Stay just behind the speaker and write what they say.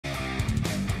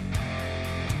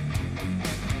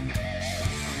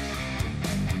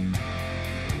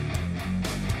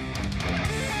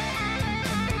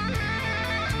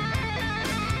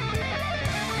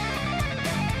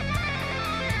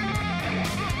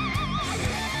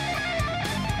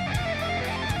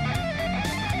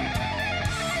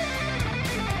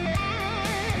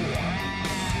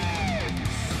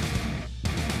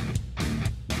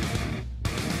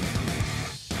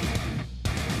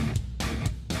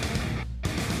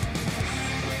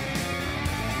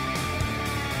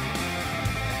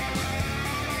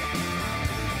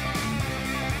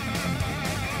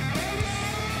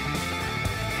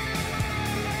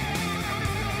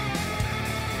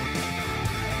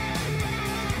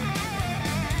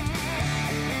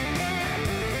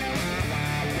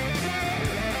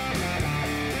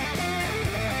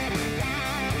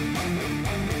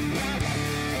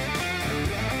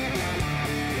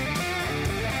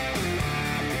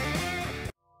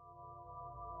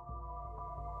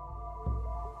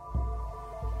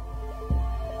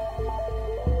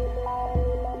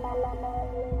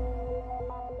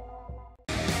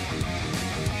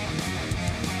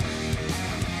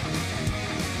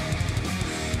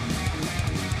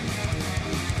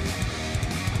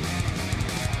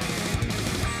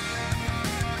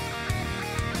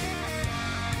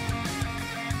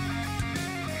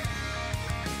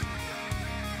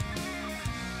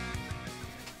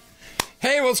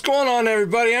Hey, what's going on,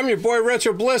 everybody? I'm your boy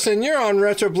Retro Bliss, and you're on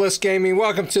Retro Bliss Gaming.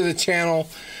 Welcome to the channel.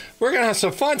 We're gonna have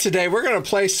some fun today. We're gonna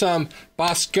play some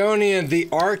Bosconian, the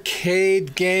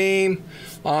arcade game,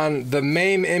 on the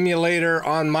MAME emulator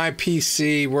on my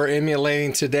PC. We're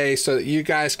emulating today so that you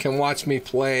guys can watch me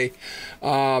play.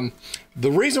 The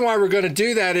reason why we're going to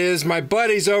do that is my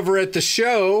buddies over at the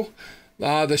show.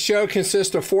 The show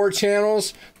consists of 4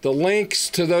 channels. The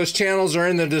links to those channels are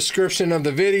in the description of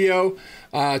the video.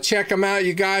 Check them out,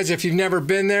 you guys. If you've never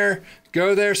been there,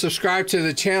 go there, subscribe to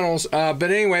the channels. But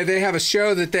anyway, they have a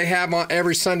show that they have on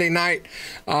every Sunday night.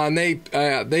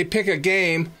 They pick a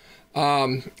game,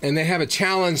 and they have a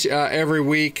challenge every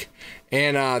week.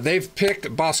 And they've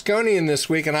picked Bosconian this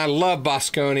week, and I love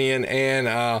Bosconian. And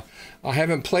I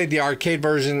haven't played the arcade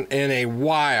version in a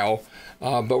while,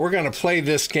 but we're going to play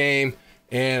this game,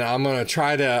 and I'm going to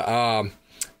try to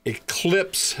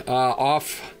eclipse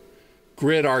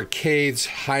off-grid arcades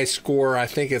high score. I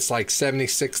think it's like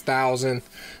 76,000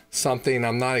 something.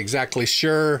 I'm not exactly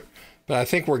sure, but I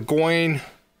think we're going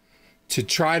to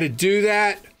try to do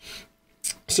that.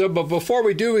 So, but before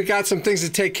we do, we got some things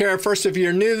to take care of. First, if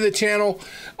you're new to the channel,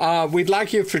 we'd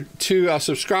like you to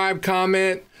subscribe,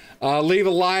 comment, leave a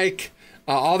like,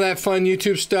 all that fun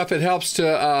YouTube stuff. It helps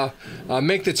to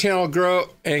make the channel grow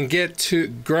and get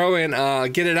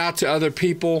it out to other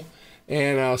people.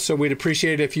 And so we'd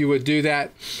appreciate it if you would do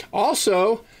that.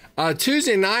 Also,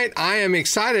 Tuesday night, I am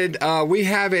excited. We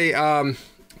have a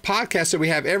podcast that we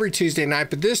have every Tuesday night,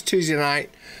 but this Tuesday night,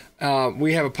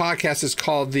 we have a podcast that's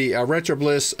called the Retro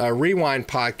Bliss Rewind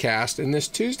Podcast. And this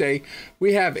Tuesday,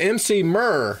 we have MC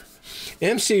Murr.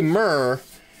 MC Murr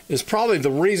is probably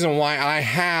the reason why I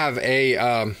have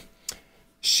a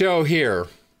show here.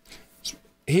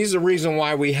 He's the reason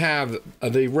why we have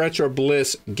the Retro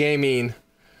Bliss Gaming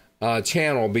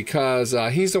channel, because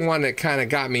he's the one that kind of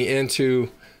got me into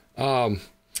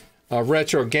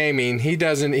retro gaming.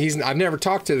 I've never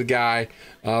talked to the guy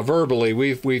verbally.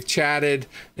 We've chatted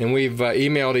and we've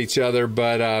emailed each other,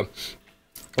 but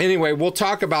anyway, we'll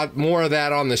talk about more of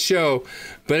that on the show.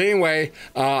 But anyway,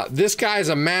 this guy is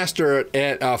a master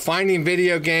at finding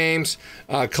video games,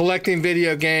 collecting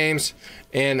video games,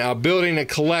 and building a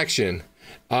collection.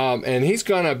 And he's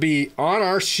going to be on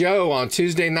our show on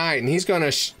Tuesday night, and he's going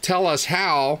to tell us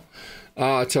how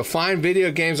to find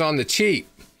video games on the cheap.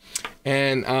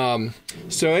 And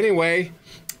so anyway,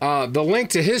 the link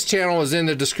to his channel is in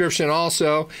the description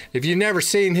also. If you've never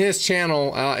seen his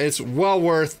channel, it's well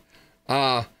worth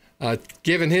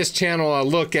giving his channel a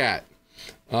look at.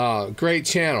 Great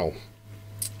channel.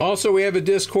 Also, we have a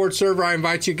Discord server. I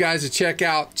invite you guys to check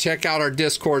out our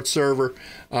Discord server.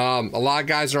 A lot of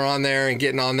guys are on there and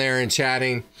getting on there and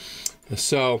chatting.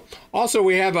 So also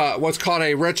we have what's called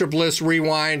a Retro Bliss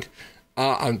Rewind,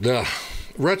 the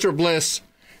Retro Bliss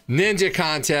Ninja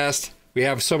Contest. We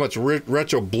have so much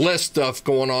Retro Bliss stuff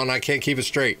going on, I can't keep it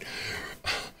straight.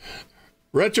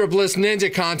 Retro Bliss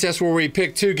Ninja Contest, where we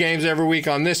pick 2 games every week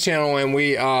on this channel, and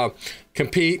we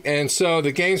compete. And so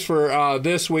the games for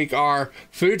this week are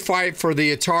Food Fight for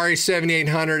the Atari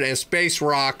 7800 and Space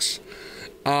Rocks,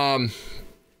 the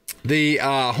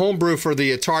homebrew for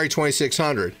the Atari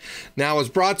 2600. Now, it was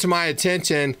brought to my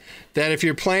attention that if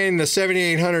you're playing the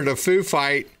 7800 of Food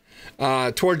Fight,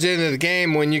 towards the end of the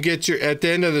game, when you get at the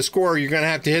end of the score, you're going to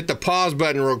have to hit the pause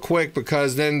button real quick,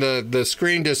 because then the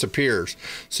screen disappears.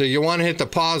 So you want to hit the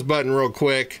pause button real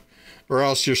quick, or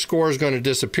else your score is going to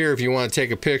disappear if you want to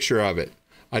take a picture of it.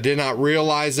 I did not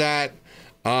realize that.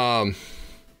 My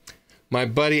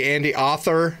buddy Andy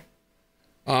Author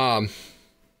told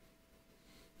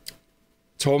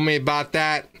me about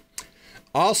that.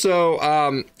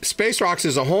 Also, Space Rocks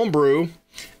is a homebrew,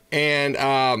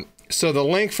 and so the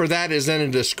link for that is in the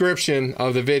description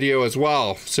of the video as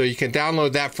well. So you can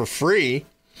download that for free.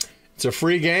 It's a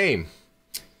free game.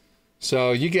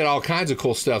 So you get all kinds of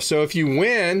cool stuff. So if you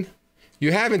win,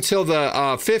 you have until the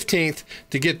 15th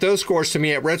to get those scores to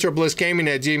me at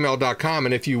retroblissgaming@gmail.com.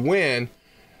 And if you win,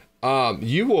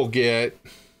 you will get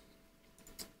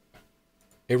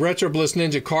a Retro Bliss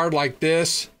Ninja card like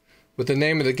this with the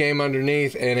name of the game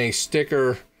underneath, and a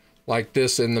sticker like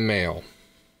this in the mail.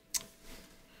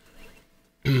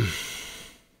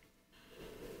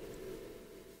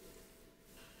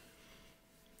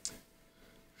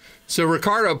 So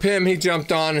Ricardo Pym, he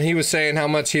jumped on and he was saying how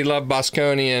much he loved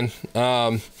Bosconian.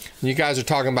 You guys are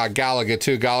talking about Galaga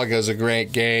too. Galaga is a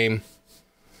great game.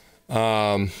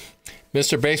 Mr.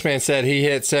 Baseman said he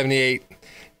hit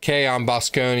 78K on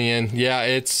Bosconian. Yeah,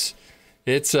 it's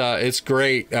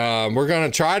great. We're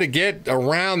gonna try to get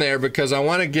around there, because I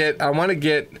want to get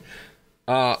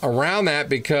around that,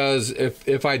 because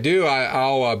if I do,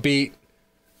 I'll beat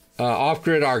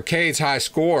Off-Grid Arcade's high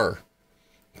score,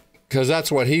 because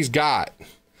that's what he's got.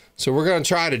 So we're going to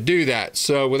try to do that.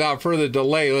 So without further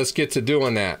delay, let's get to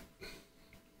doing that.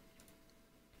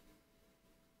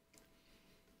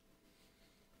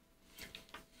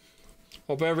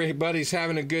 Hope everybody's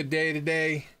having a good day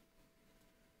today.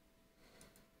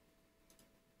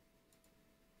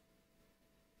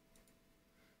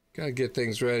 Gotta get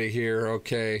things ready here.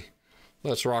 Okay,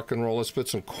 let's rock and roll. Let's put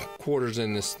some quarters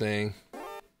in this thing.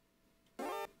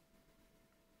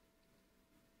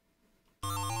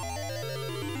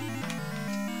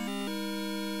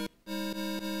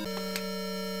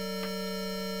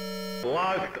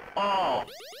 Lost all.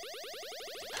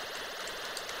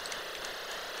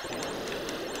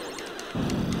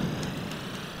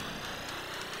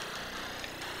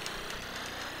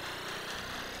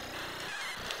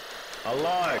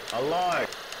 Alive.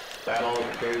 Battle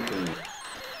station.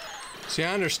 See,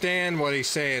 I understand what he's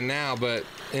saying now, but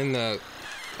in the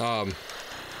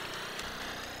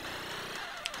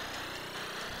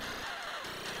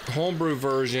homebrew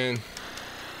version,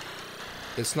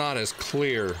 it's not as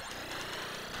clear.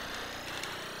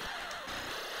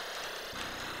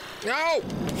 No!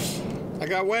 I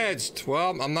got wedged.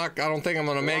 Well, I don't think I'm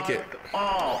gonna make it.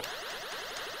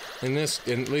 At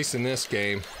least in this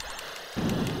game.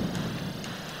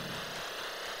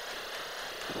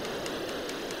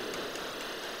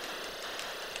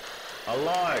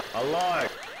 Alive.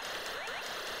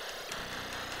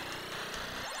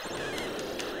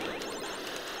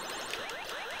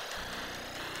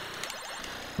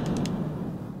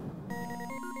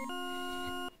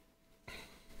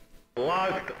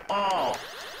 Lost all.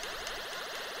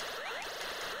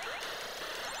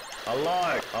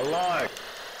 Alive.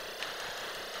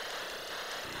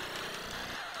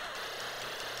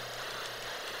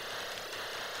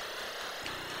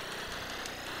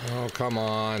 Oh, come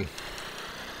on.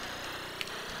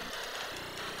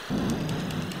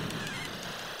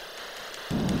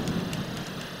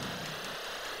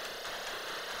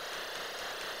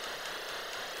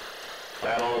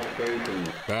 Battle stations.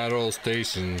 Battle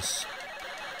stations.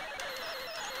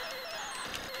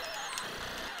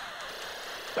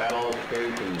 Battle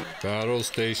stations. Battle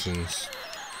stations.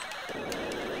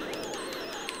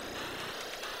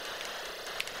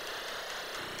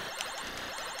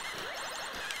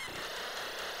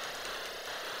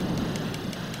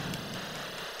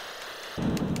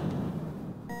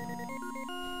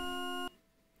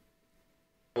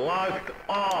 Lost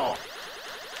all.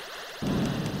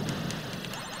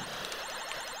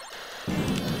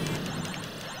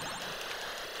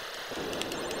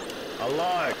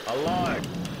 Alive.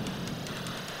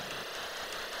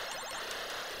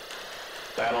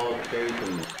 Battle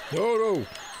station. No.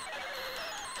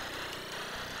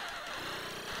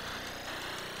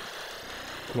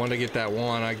 Want to get that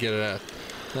one, I get another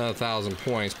 1,000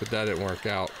 points, but that didn't work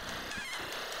out.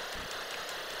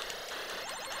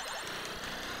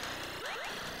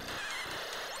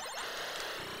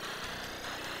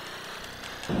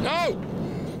 No!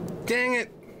 Dang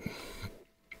it!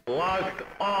 Lost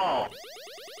all.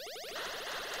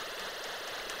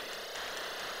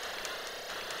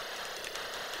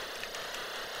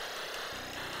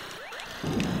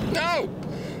 No!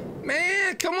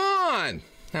 Man, come on!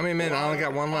 How many minutes? I only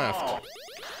got one left.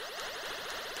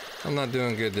 I'm not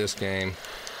doing good this game.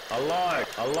 Alive.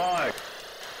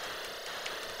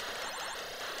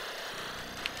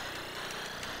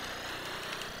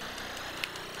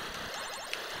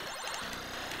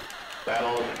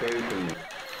 Battle station.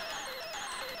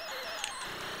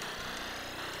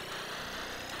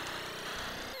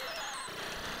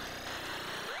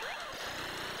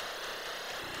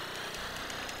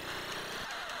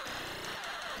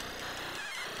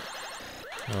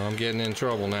 Oh, I'm getting in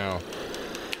trouble now.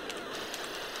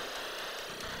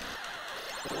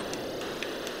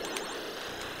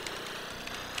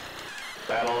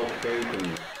 Battle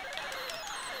station.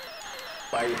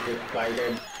 Spice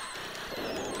excited.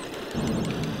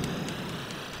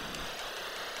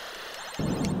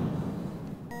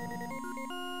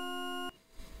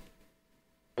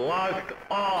 Lost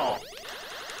all.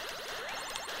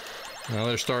 Now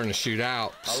they're starting to shoot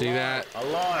out. See that?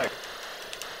 Alive.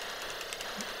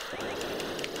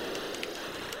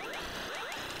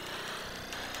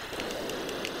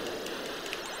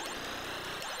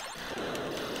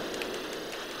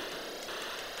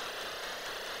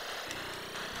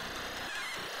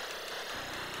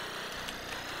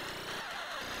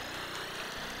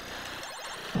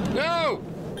 No!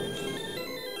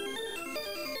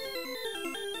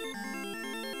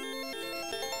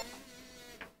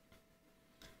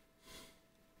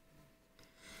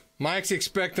 Mike's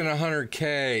expecting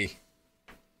 100K.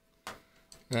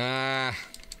 Ah.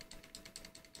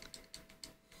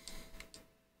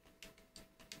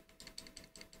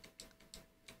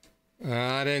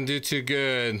 I didn't do too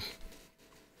good.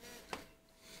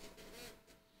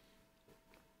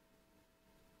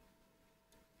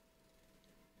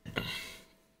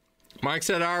 Mike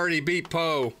said I already beat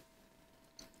Poe.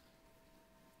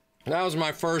 That was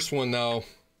my first one, though.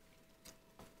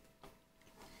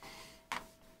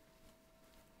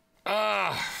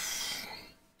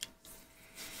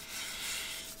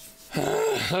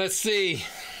 Let's see.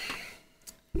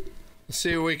 Let's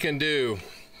see what we can do.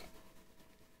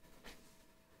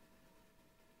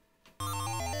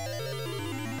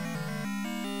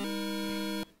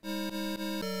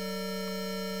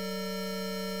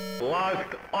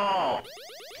 Lost all.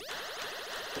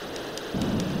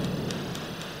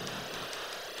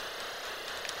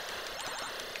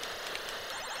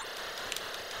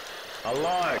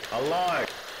 Alive, alive.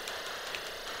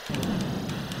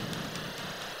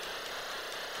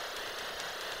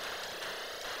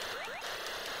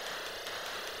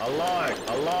 Alive,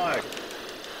 alive.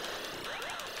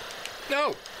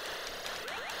 No.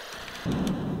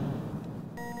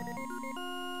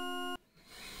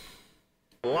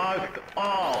 Lost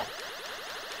all.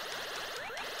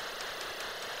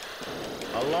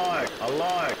 Alive,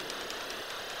 alive.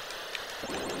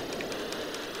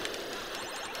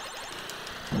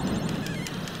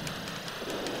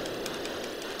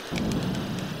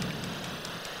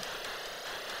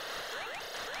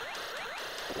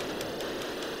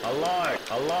 Alive,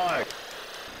 alive.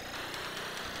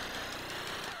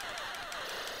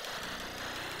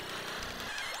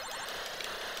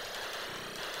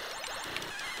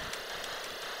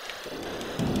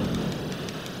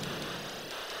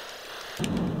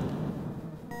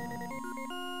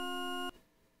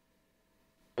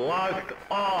 Lost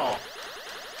all.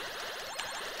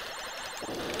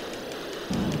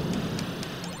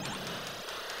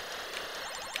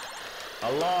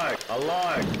 Alive,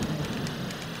 alive.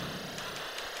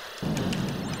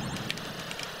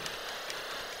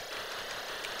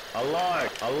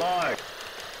 Alive, alive.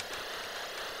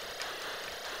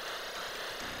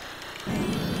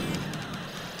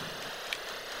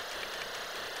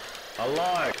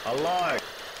 Alive, alive.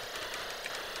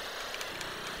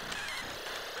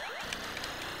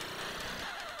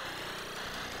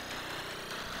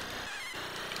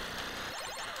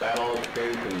 Battle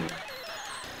station.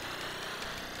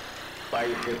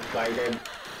 Spaceship sighted.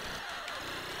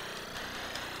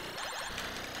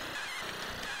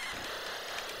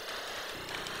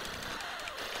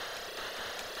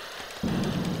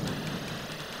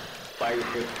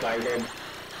 Spaceship sighted.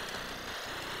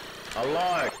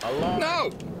 Alive, alive.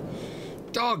 No!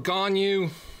 Doggone you.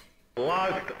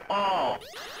 Lost all.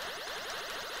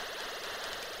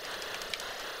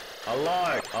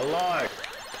 Alive, alive.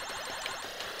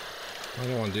 I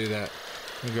don't want to do that.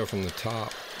 Let me go from the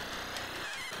top.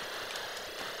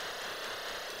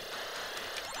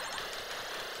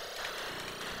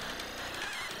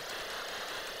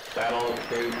 Battle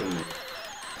station.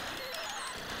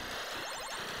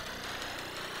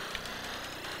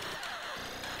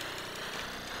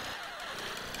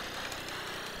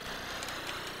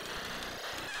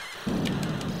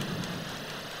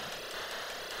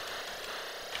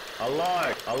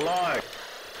 Alive, alive.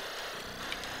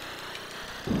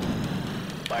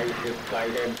 Spaceship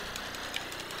sighted.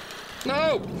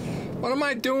 No! What am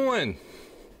I doing?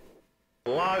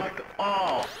 Lost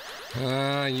all.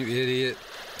 Ah, you idiot.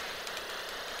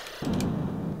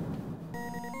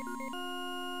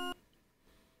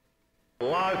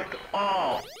 Lost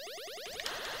all.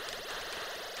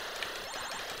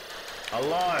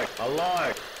 Alive,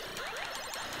 alive.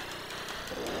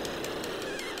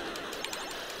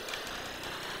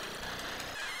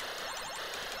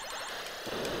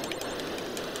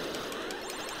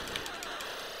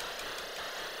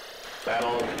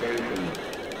 Battle station.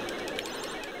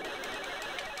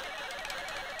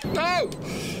 No!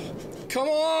 Come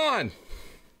on!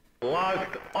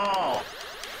 Lost all.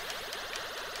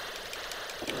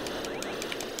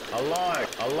 Alive,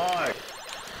 alive.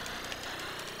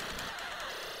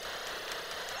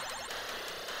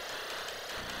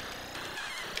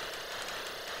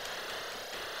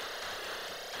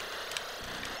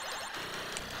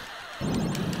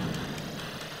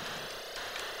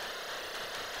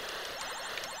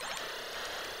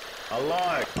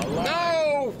 Alive, alive.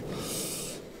 No!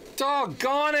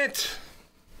 Doggone it!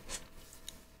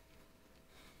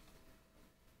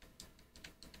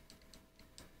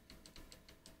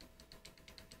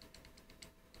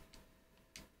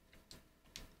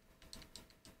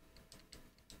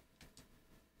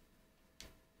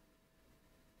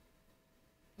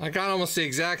 I got almost the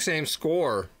exact same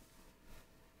score.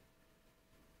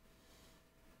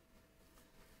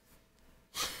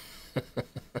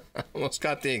 Almost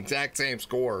got the exact same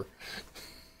score.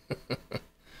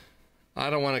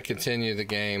 I don't want to continue the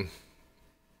game.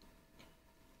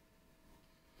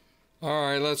 All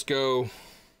right, let's go.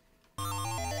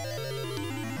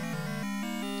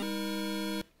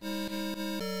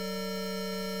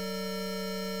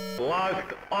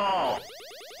 Lost all.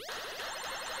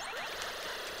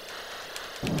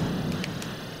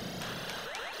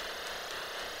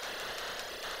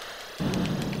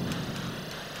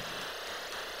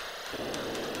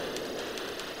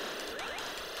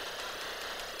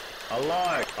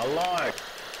 Alive, alive.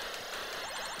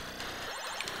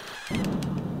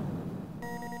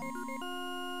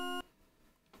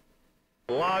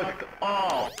 Lost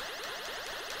all.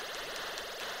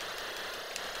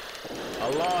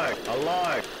 Alive,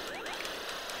 alive.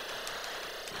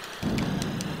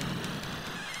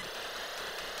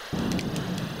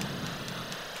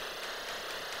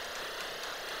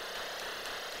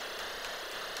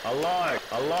 Alive,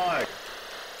 alive.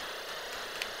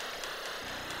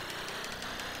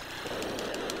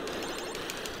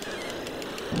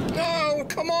 No,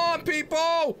 come on,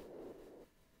 people!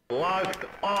 Lost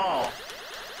all.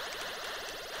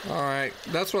 All right,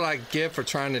 that's what I get for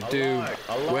trying to do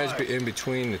Alive. wedge in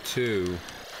between the two.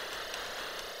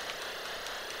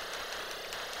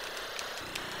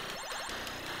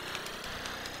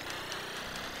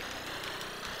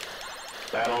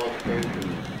 Battle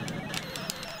station.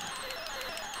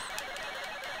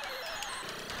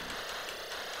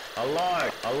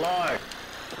 Alive, alive.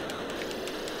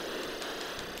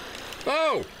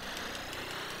 Oh!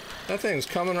 That thing's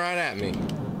coming right at me.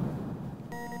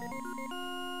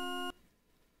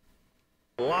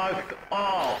 Lost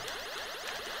all.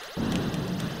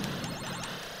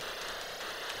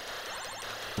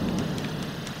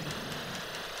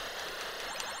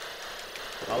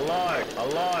 Alive,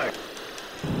 alive.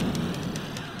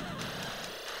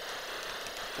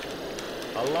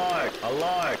 Alive,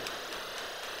 alive.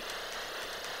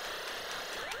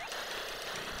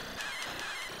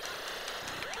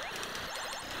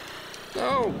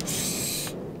 No!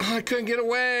 I couldn't get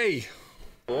away!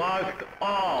 Lost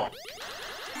all.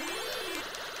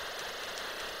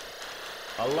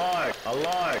 Alive,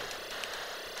 alive.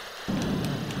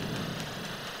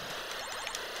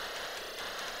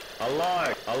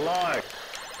 Alive, alive.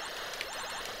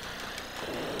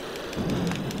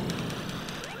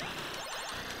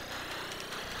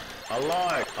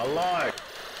 Alive, alive.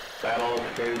 Battle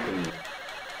station.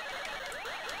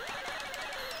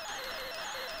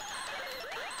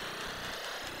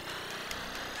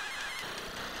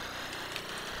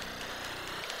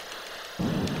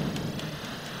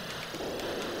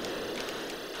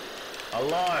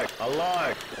 Alive,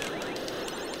 alive.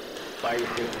 Fight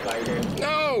excited.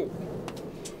 No!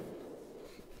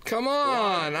 Come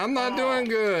on! I'm not doing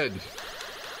good.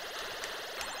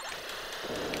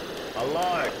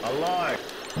 Alive, alive.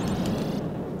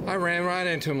 I ran right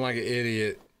into him like an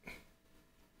idiot.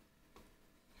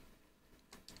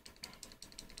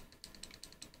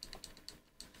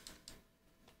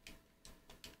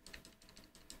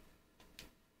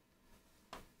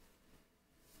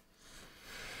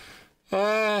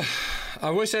 I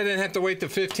wish I didn't have to wait the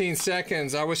 15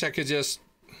 seconds. I wish I could just...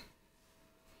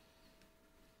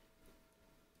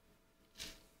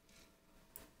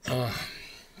 All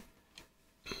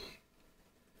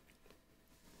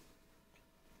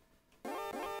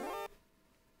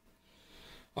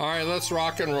right, let's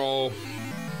rock and roll.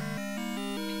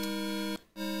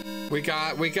 We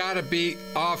gotta beat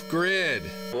off grid.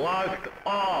 Lost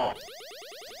all.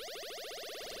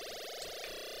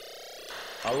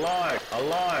 Alive,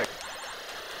 alive.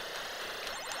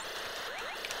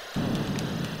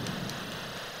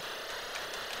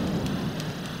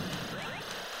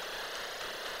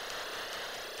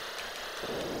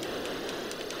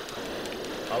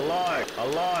 Alive,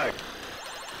 alive.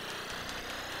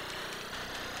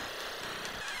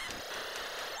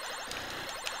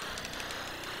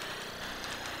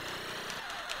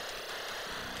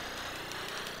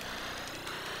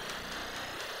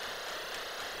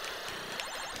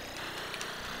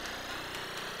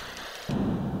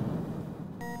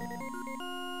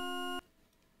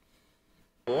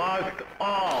 Lost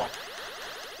all.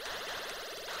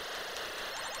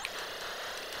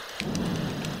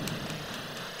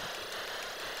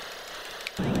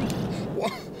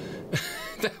 What?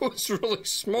 That was really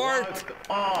smart. Lost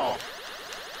all.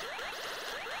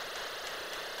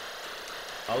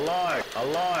 Alive,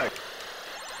 alive.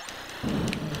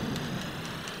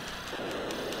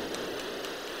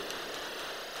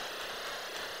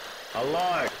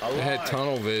 Alive. I had Alive.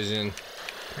 tunnel vision,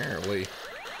 apparently.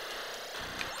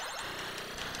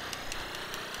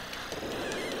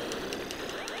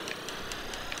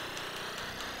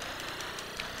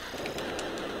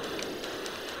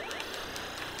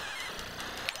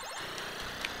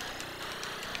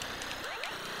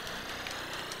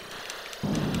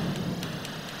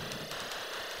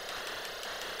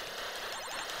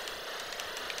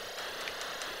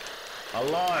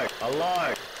 Alive.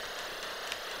 Alive.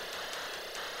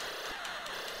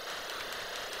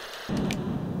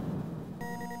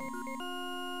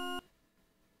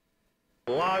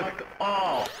 Lost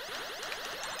all.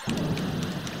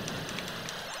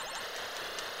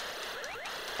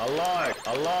 Alive.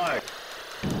 Alive.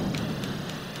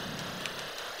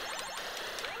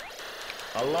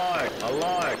 Alive.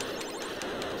 Alive.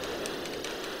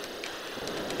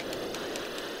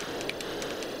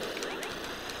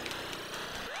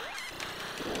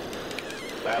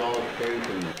 Battle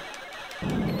station.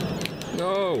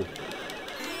 No.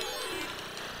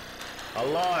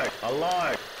 Alive.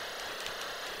 Alive.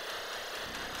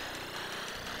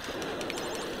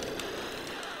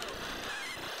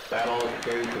 Battle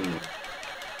station.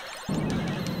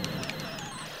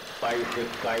 Spaceship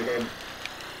sighted.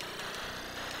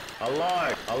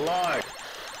 Alive. Alive.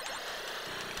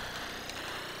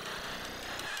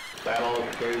 Battle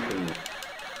station.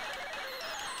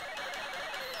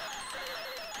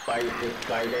 Spaceship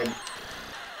sighted.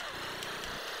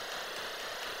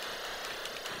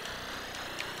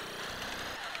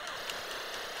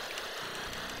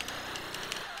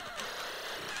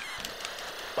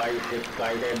 Spaceship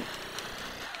sighted.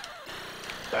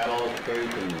 Battle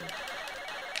station.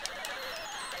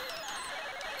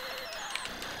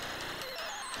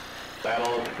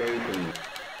 Battle station.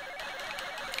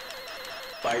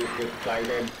 Spaceship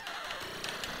sighted.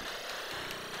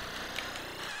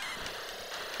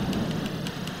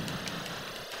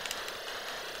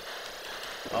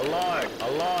 Alive.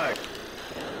 Alive.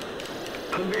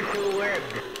 Condition lead.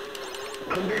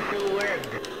 Condition lead.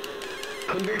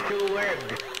 Condition lead.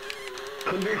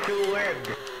 Condition lead.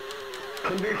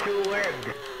 Condition lead.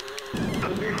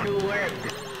 Condition lead.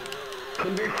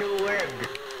 Condition lead.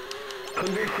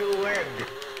 Condition lead.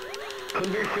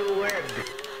 Condition lead.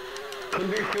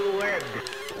 Condition lead.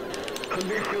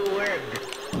 Condition lead.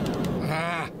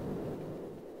 Ah.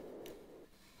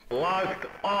 Lost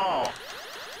all.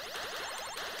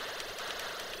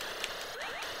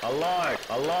 Alive.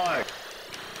 Alive.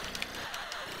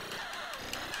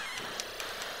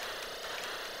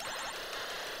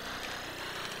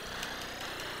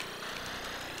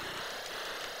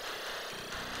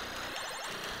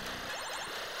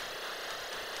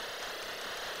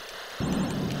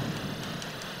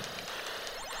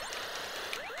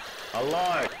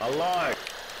 Alive. Alive.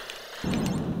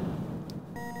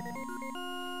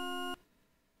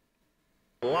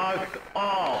 Lost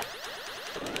all.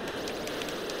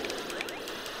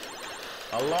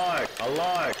 Alive.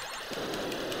 Alive.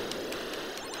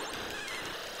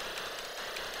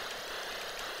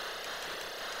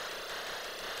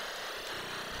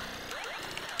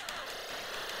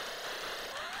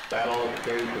 Battle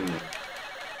station.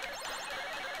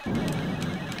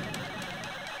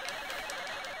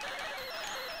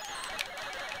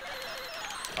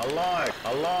 Alive.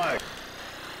 Alive.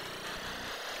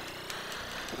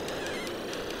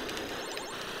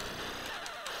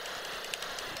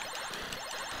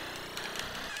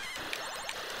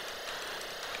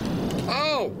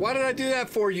 Oh, why did I do that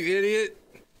for, you idiot?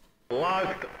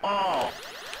 Lost all.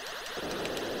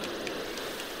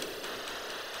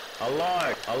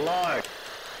 Alive. Alive.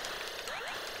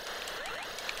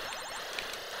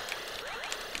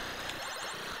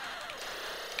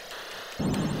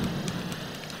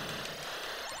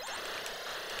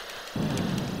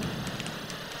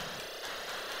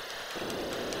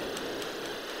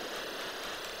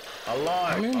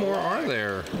 Alive. How many more are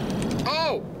there?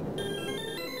 Oh!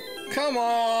 Come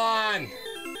on!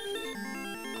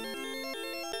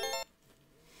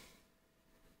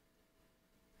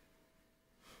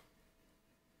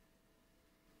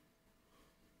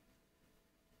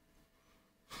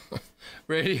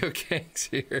 Radio King's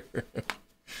here.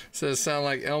 Says sound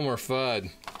like Elmer Fudd.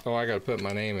 Oh, I gotta put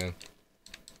my name in.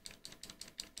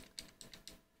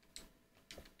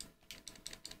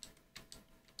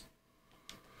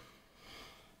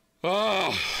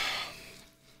 Oh!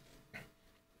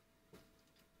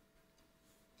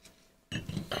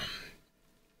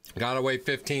 Gotta wait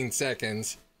 15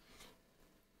 seconds.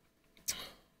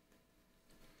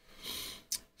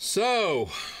 So,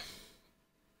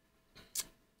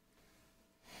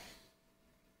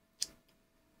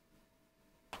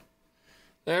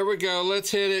 there we go.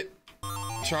 Let's hit it.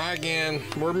 Try again.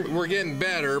 We're getting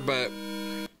better, but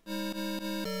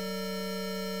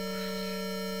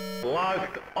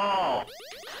Lost all.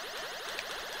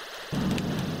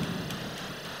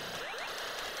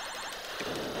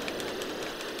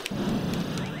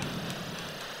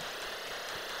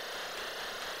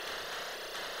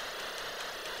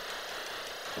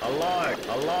 Alive,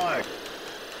 alive.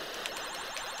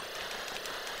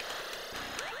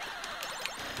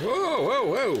 whoa, whoa,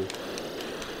 whoa.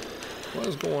 What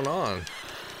is going on?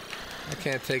 I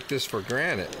can't take this for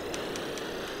granted.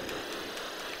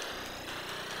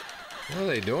 What are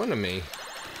they doing to me?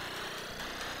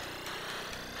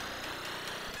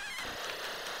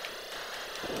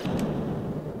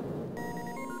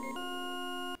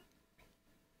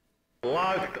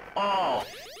 Lost all.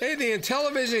 Hey, the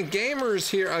Intellivision Gamer's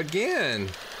here again.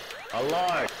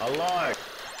 Alive, alive.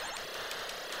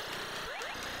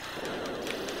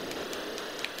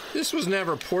 This was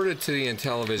never ported to the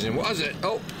Intellivision, was it?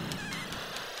 Oh.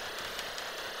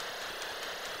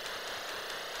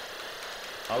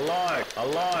 Alive,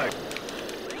 alive.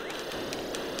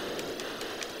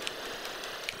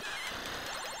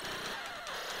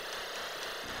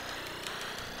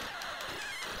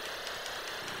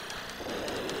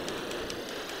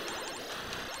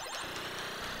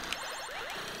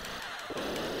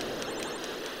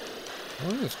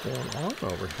 What is going on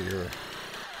over here?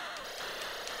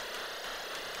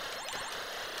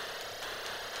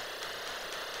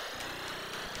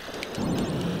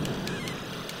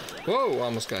 Whoa,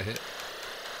 almost got hit.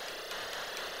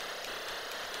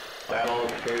 Battle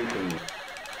station.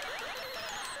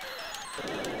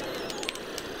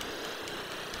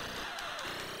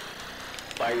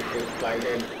 Spice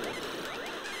excited.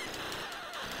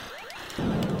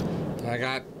 I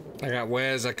got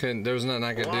Wes. I couldn't. There was nothing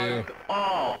I could do. Lost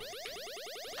all.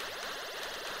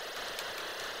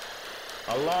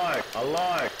 Alive,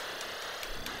 alive.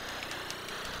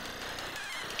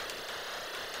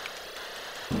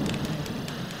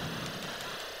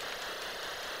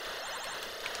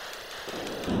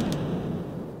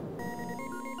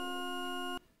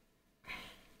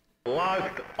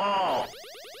 Lost all.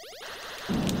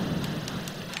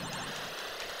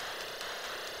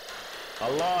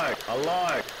 Alive,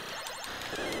 alive.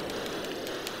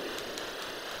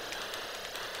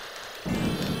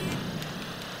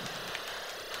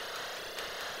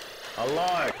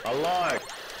 Alive, alive.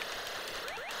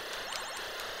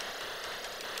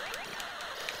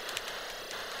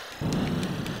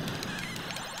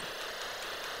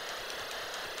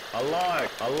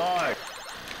 Alive, alive.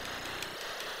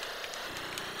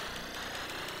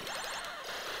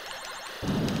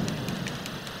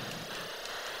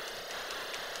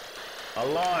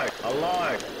 Alive,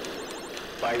 alive.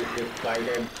 Spice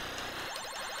excited.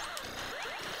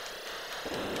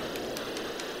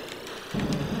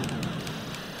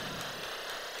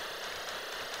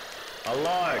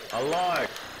 Alive, alive.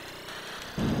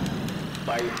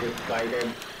 Spice excited.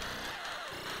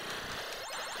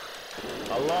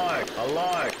 Alive,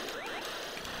 alive.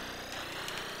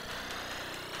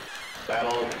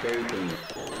 Battle station.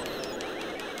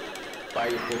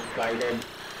 Spice excited.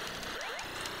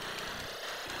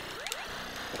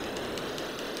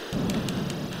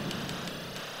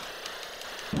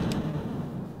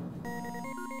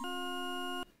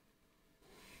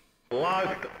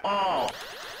 Lost all.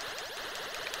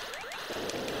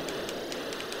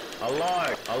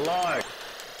 Alive, alive.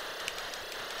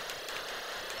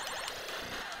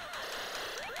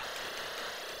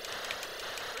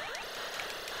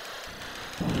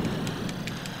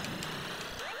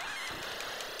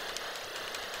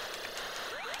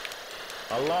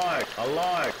 Alive,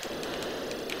 alive.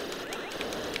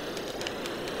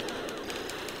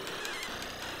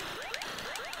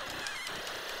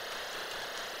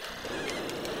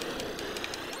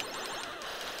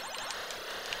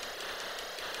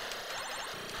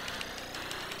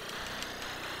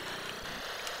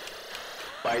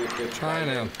 Trying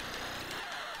to,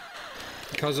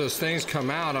 because those things come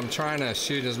out, I'm trying to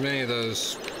shoot as many of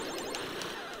those,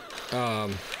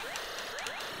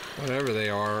 whatever they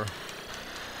are.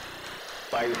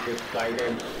 Spice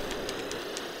excited.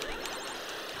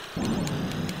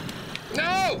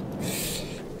 No!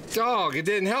 Dog, it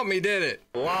didn't help me, did it?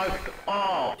 Lost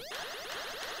all.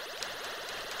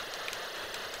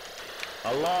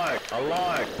 Alive,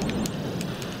 alive.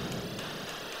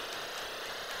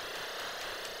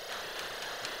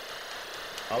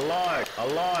 Alive,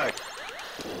 alive.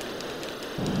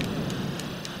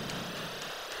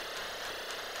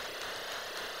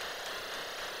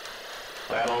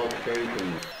 Battle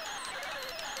station.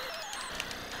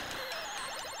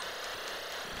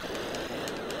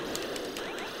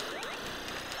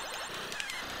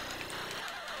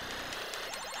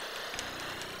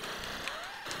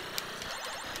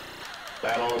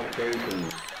 Battle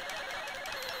stations.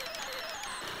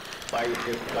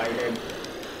 Spices sighted.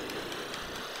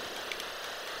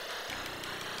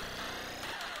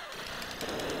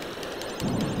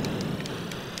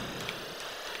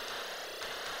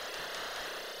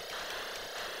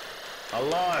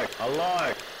 Alert!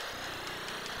 Alert!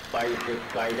 Spices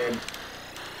sighted.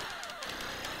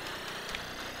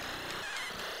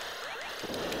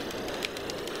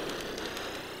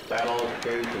 Battle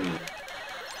station.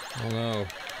 Oh no.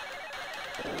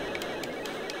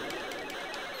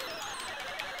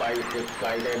 Spices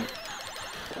sighted.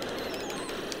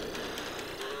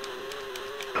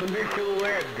 Condition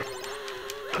lead.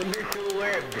 Condition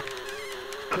lead.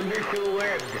 Condition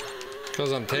lead.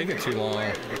 Because I'm taking too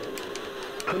long.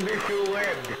 Condition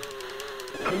lead.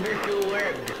 Condition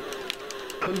lead.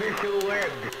 Condition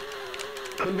lead.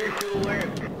 Condition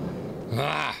lead.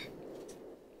 Ah!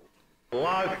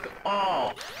 Lost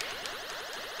all.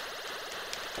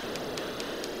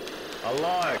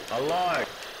 Alert, alert.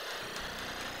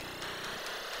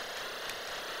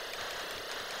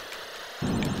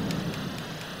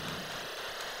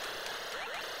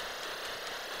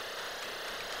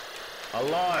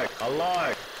 Alert,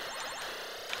 alert.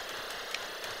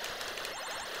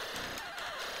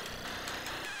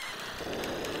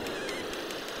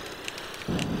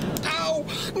 Ow!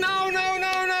 No, no,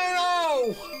 no, no,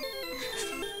 no!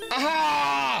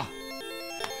 Aha!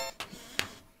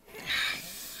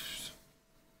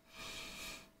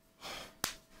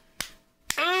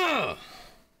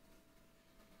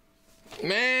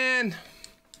 Man!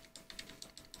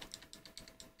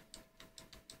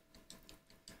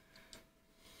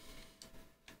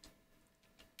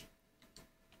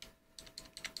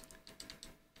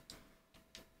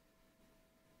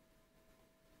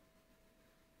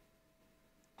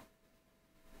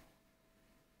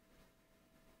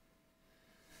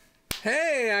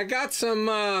 Hey, I got some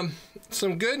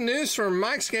good news from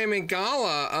Mike's Gaming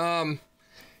Gala.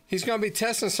 He's going to be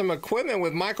testing some equipment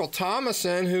with Michael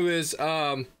Thomason, who is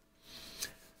the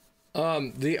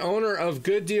owner of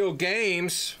Good Deal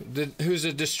Games, who's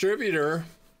a distributor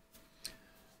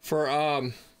for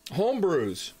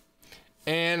homebrews.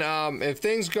 And if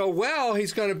things go well,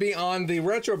 he's going to be on the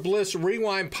Retro Bliss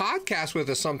Rewind podcast with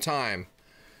us sometime.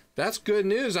 That's good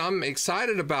news. I'm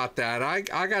excited about that. I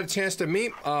got a chance to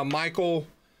meet Michael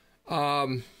a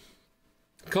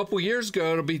couple years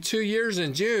ago. It'll be 2 years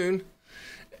in June.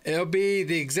 It'll be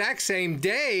the exact same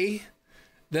day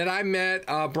that I met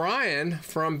Brian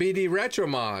from BD Retro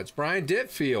Mods, Brian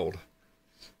Ditfield.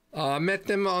 I met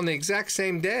them on the exact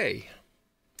same day.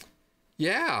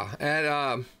 Yeah,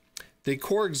 at the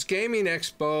Korg's Gaming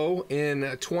Expo in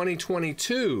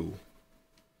 2022.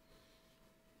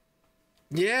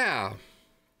 Yeah.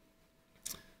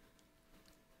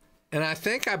 And I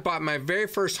think I bought my very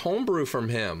first homebrew from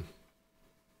him.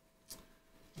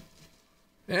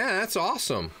 Yeah, that's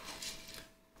awesome.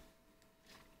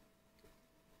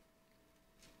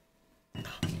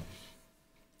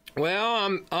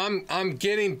 Well, I'm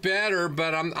getting better,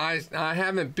 but I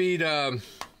haven't beat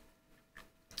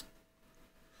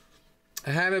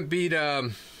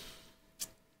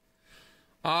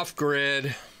Off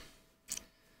Grid.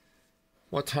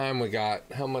 What time we got?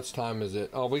 How much time is it?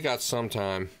 Oh, we got some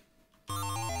time.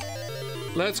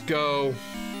 Let's go.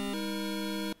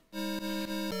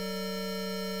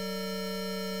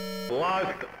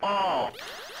 Lost all.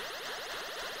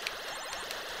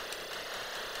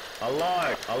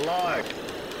 Alert, alert.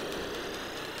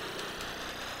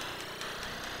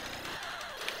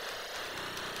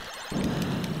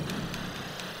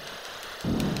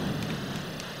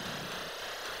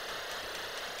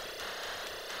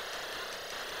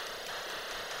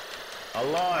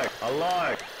 Alert,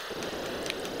 alert.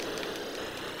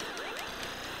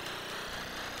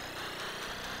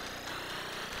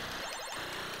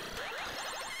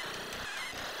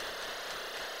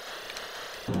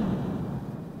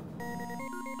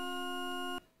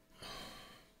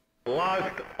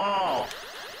 Lost all.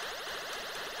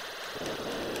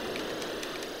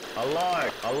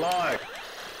 Alert, alert.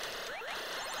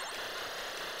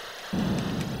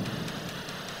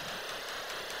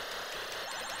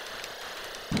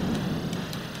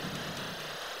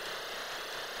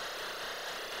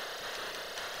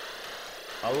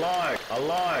 Alert,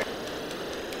 alert.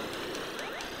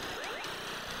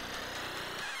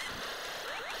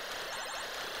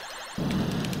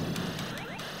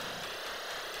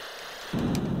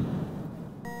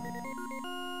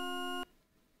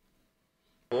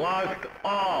 Lost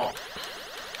all.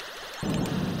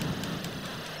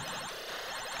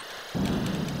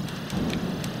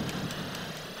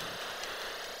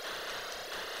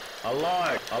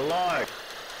 Alert, alert.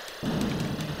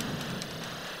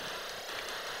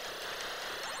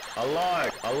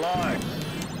 Alike, alike.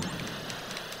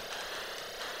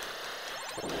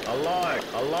 Alike,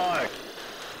 alike.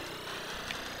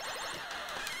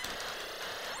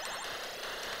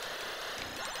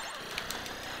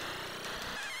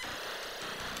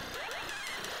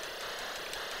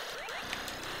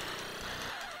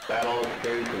 Battle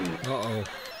station. Uh-oh.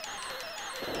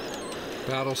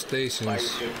 Battle stations.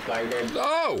 Spaceship sighted.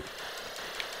 Oh!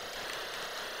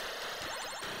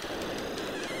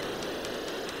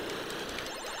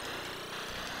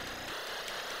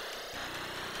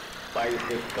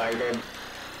 Spaceship sighted.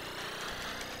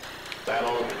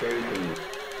 Battle station.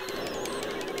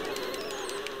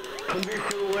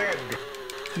 Condition red.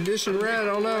 Condition red,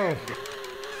 oh no.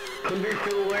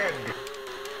 Condition red.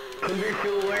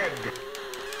 Condition red.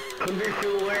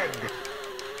 Condition red.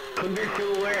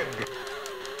 Condition red.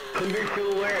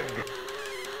 Condition red.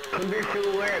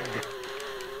 Condition red.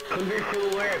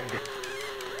 Condition red.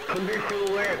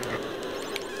 Condition red.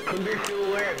 Condition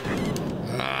red.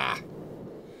 Ah!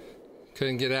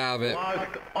 Couldn't get out of it.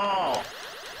 Lost all.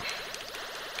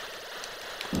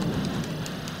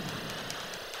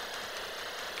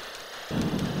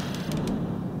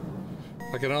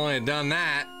 I could only have done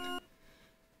that.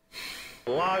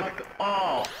 Lost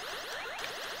all.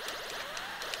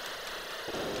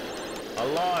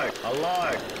 Alike,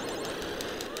 alike.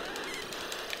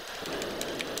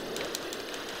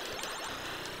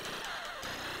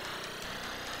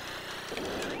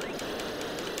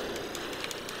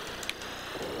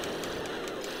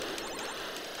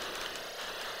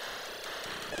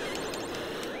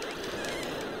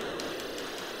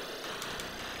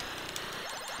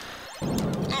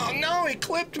 Oh no, he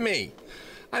clipped me.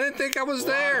 I didn't think I was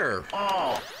there.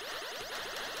 All.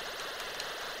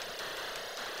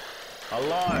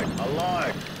 Alike,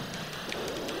 alike.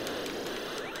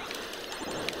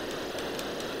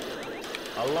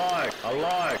 Alike,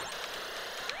 alike.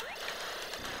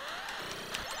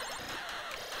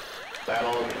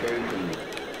 Battle station.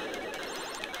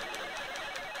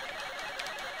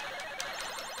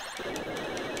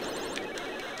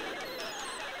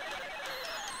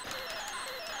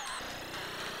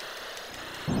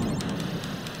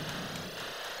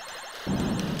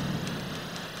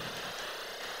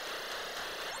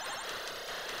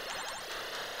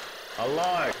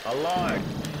 Alike, alike.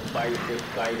 Spaceship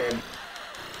sighted.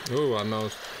 Ooh, I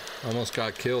almost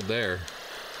got killed there.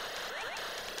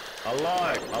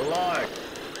 Alike, alike.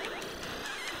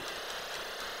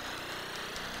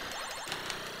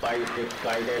 Spaceship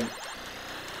sighted.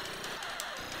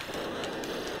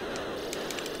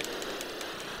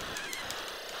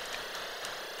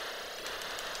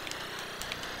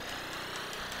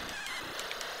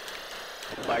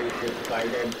 Spaceship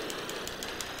sighted.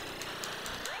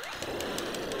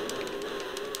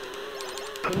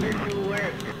 Condition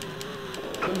red.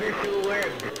 Condition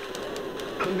red.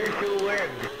 Condition red.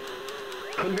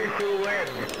 Condition red.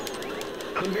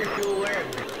 Condition red.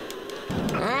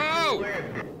 Oh!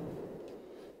 Red.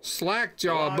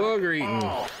 Slackjaw booger eating.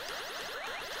 All.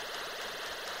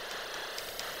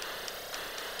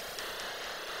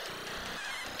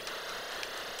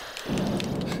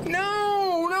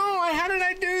 No, no, how did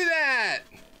I do that?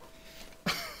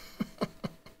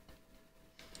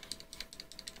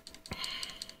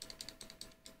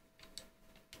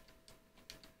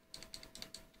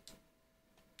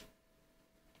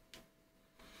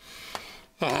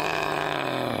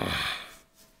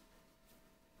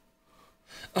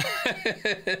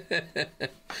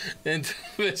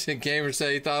 Intelligent Gamer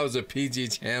said he thought it was a PG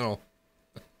channel.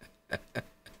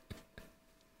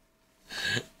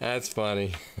 That's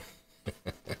funny.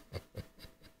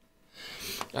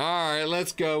 All right,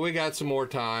 let's go. We got some more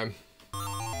time.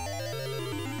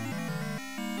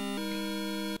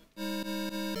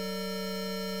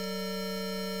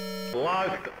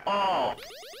 Lost all.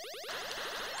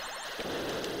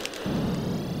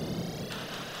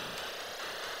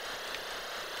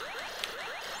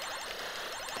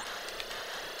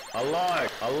 Alike,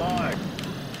 alike.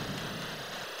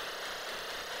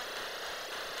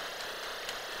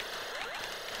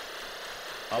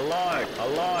 Alike,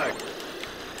 alike.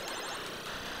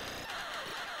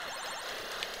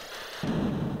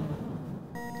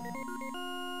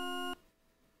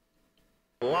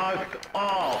 Lost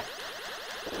all.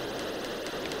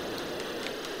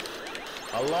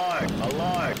 Alike,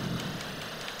 alike.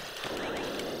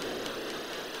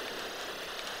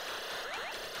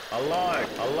 Alike,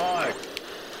 alike.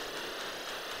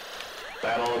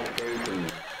 Battle station.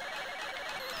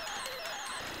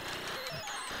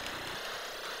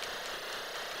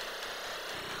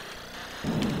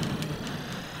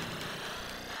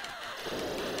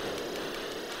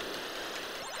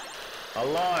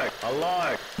 Alike. I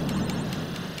like.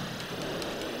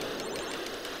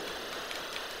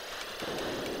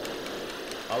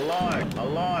 I like. I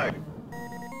like.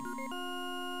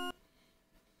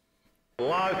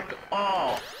 Locked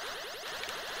off.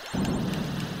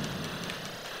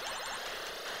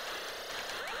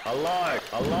 I like.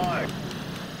 I like.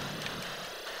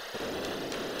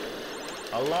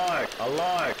 I like. I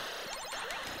like.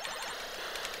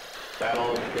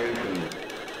 Battle station.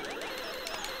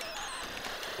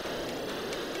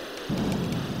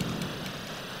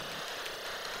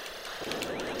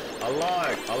 I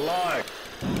like. I like.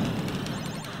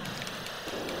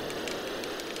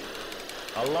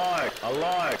 I like. I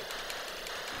like.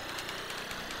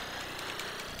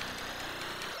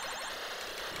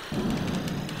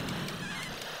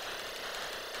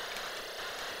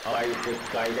 I like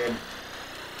excited.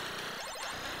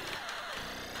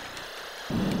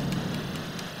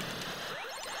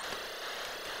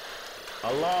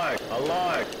 I like. I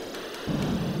like.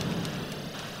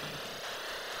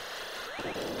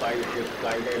 Spaceship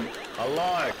sighted. I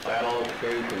like. Battle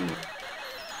station.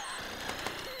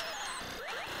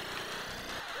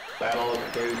 Battle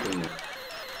station.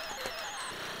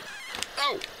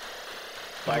 Oh!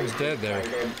 I was dead there.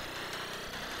 Sighted.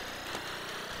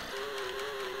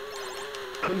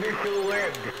 Condition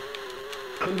lead.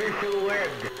 Condition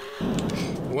lead.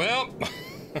 Well,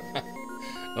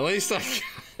 at least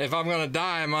if I'm gonna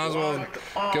die, I might as well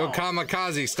go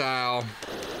kamikaze style.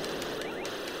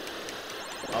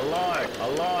 I like. I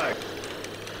like.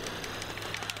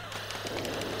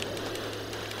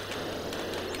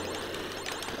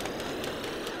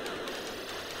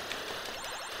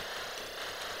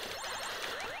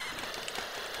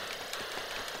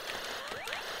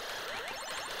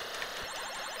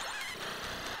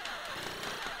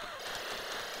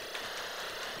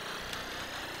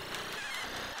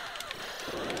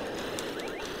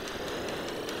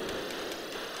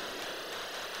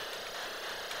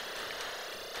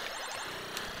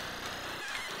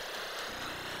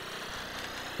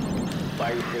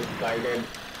 Spaceship sighted.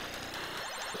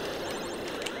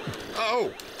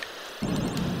 Oh!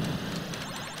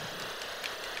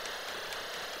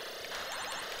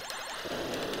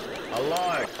 I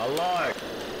like. I like.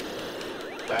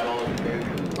 Battle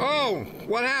station. Oh!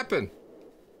 What happened?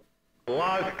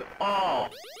 Locked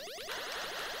off.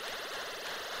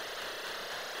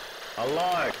 I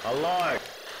like. I like.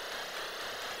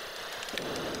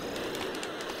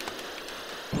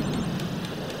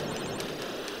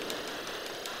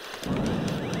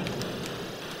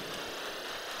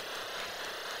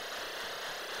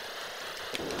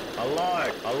 I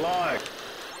like. I like.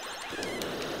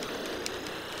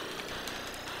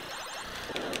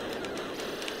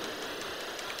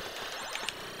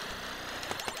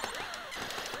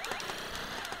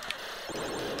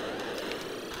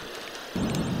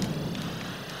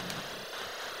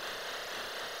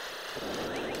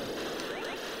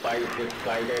 Spaceship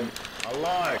sighted. I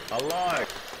like. I like.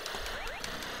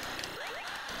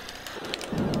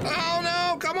 Oh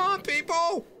no! Come on,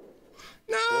 people!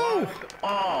 No! Locked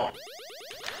off.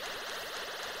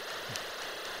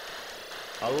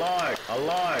 I like. I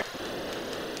like.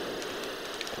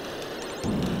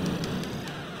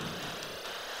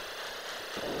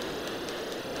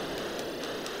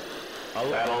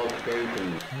 Battle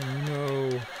station. Oh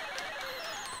no.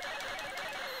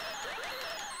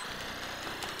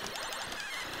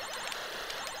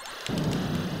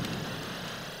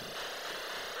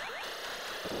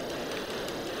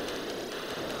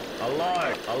 I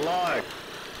like. I like.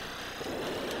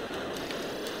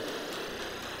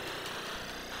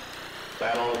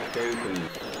 Battle station.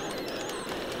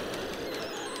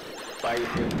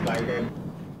 Spaceship sighted.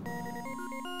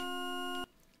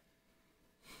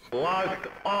 Locked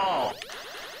off.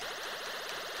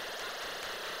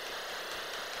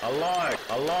 I like.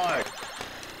 I like.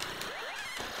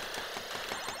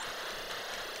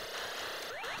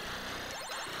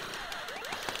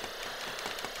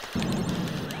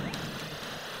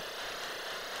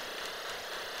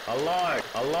 I like.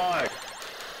 I like.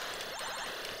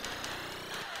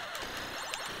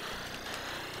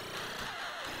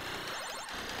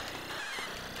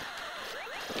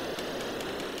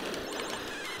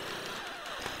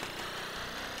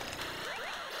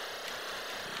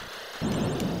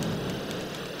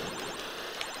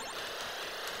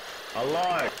 I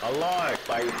like. I like.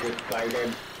 Spaceship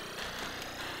sighted.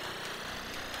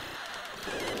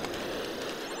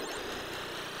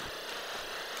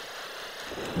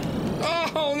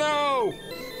 Oh no!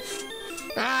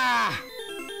 Ah!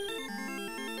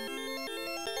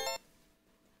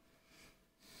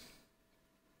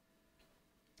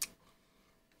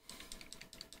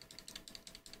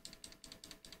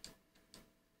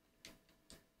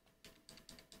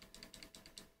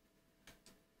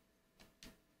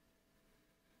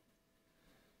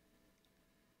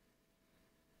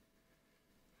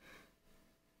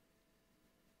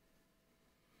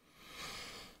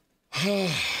 Well,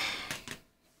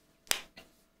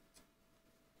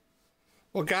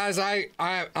 guys,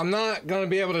 I'm not going to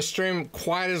be able to stream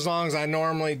quite as long as I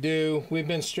normally do. We've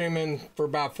been streaming for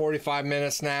about 45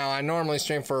 minutes now. I normally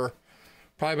stream for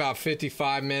probably about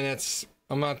 55 minutes.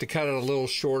 I'm going to have to cut it a little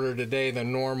shorter today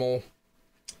than normal.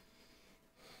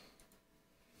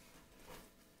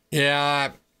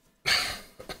 Yeah,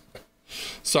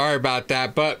 sorry about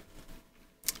that, but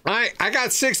I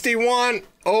got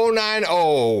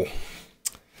 61,090.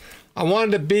 I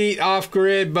wanted to beat Off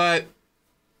Grid, but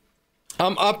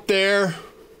I'm up there.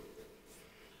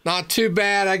 Not too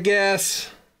bad, I guess.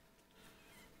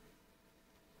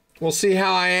 We'll see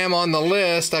how I am on the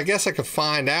list. I guess I could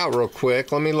find out real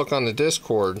quick. Let me look on the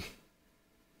Discord.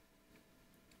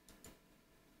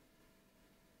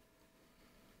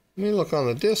 Let me look on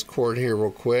the Discord here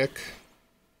real quick.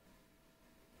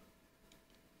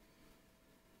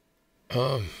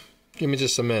 Give me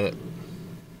just a minute.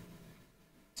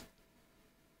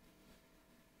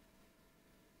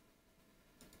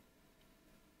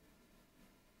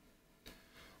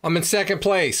 I'm in second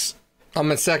place. I'm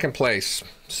in second place.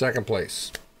 Second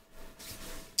place.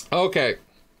 Okay.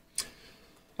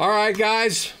 All right,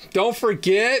 guys. Don't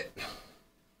forget.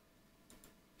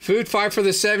 Food fight for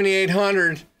the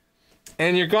 7800.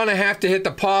 And you're going to have to hit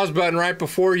the pause button right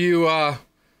before you,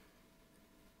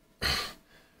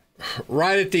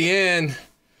 right at the end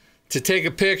to take a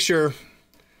picture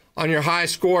on your high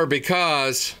score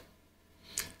because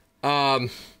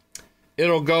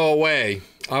it'll go away.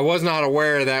 I was not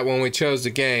aware of that when we chose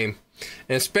the game.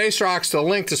 And Space Rocks, the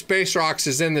link to Space Rocks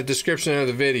is in the description of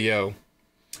the video.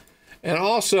 And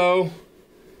also,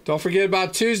 don't forget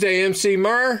about Tuesday, MC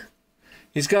Murr.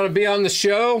 He's going to be on the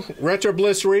show, Retro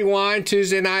Bliss Rewind,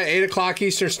 Tuesday night, 8 o'clock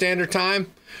Eastern Standard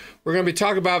Time. We're going to be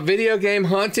talking about video game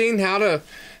hunting, how to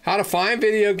find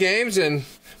video games, and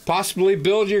possibly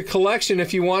build your collection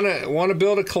if you want to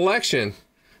build a collection.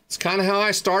 It's kind of how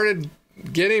I started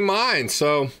getting mine.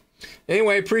 So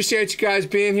anyway, appreciate you guys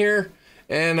being here.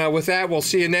 And with that, we'll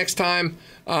see you next time.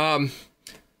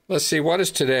 Let's see, what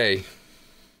is today?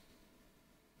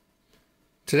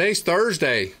 Today's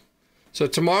Thursday. So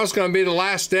tomorrow's going to be the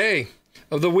last day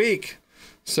of the week.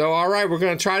 So, all right, we're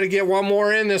going to try to get one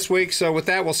more in this week. So with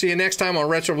that, we'll see you next time on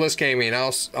Retro Bliss Gaming.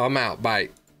 I'm out. Bye.